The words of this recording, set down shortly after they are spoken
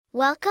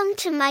Welcome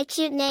to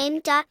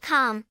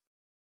mycutename.com.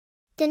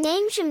 The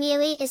name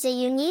Yamile is a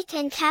unique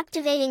and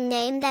captivating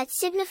name that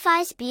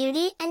signifies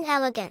beauty and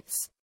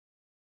elegance.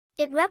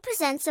 It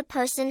represents a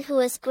person who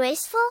is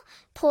graceful,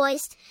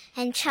 poised,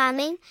 and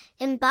charming,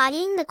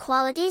 embodying the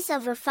qualities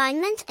of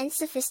refinement and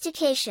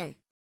sophistication.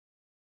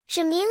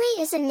 Yamile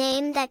is a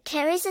name that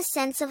carries a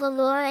sense of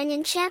allure and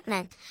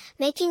enchantment,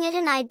 making it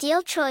an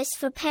ideal choice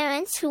for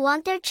parents who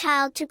want their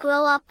child to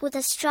grow up with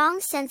a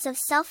strong sense of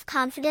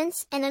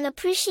self-confidence and an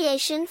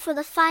appreciation for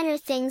the finer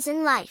things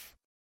in life.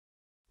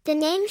 The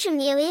name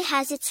Yamile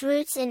has its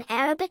roots in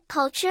Arabic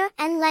culture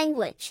and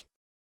language.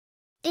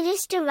 It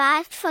is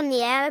derived from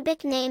the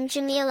Arabic name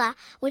Jamila,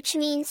 which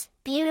means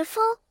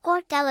beautiful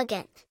or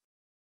elegant.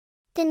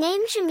 The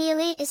name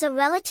Yamile is a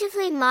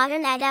relatively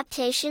modern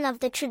adaptation of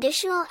the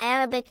traditional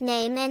Arabic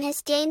name and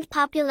has gained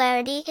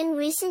popularity in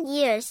recent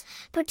years,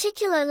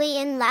 particularly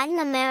in Latin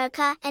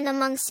America and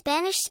among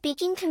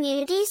Spanish-speaking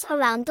communities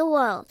around the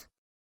world.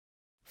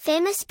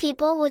 Famous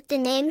people with the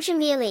name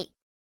Yamile.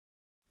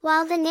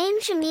 While the name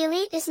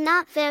Yamile is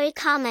not very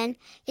common,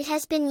 it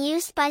has been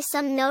used by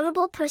some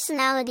notable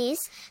personalities,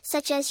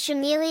 such as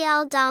Yamile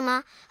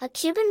Aldama, a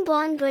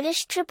Cuban-born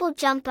British triple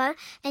jumper,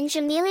 and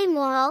Yamile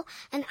Morel,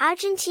 an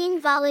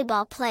Argentine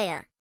volleyball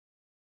player.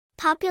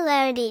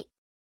 Popularity.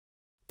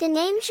 The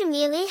name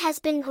Yamile has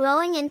been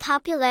growing in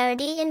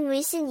popularity in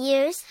recent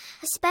years,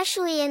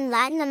 especially in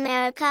Latin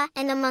America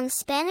and among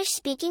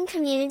Spanish-speaking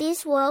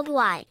communities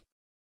worldwide.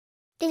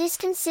 It is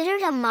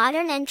considered a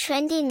modern and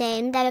trendy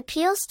name that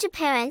appeals to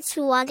parents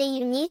who want a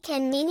unique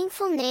and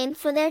meaningful name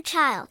for their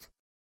child.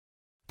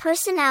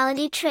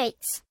 Personality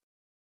traits.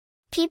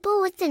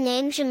 People with the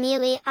name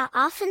Yamile are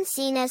often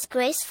seen as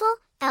graceful,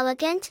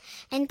 elegant,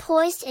 and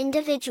poised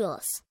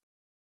individuals.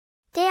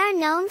 They are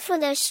known for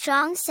their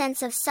strong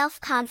sense of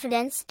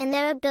self-confidence and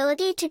their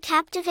ability to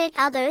captivate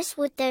others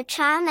with their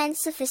charm and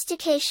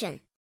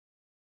sophistication.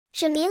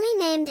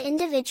 Yamile-named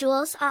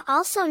individuals are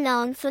also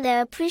known for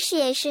their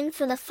appreciation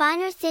for the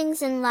finer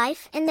things in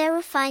life and their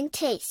refined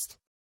taste.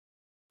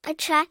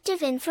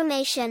 Attractive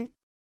information.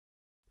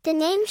 The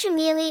name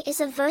Yamile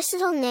is a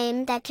versatile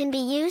name that can be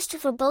used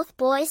for both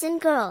boys and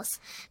girls,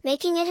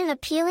 making it an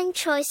appealing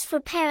choice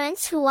for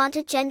parents who want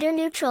a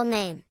gender-neutral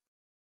name.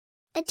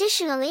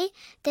 Additionally,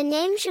 the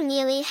name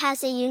Yamile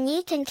has a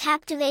unique and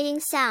captivating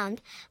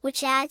sound,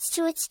 which adds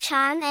to its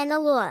charm and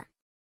allure.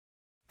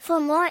 For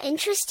more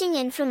interesting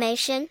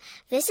information,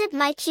 visit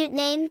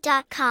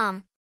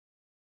mycutename.com.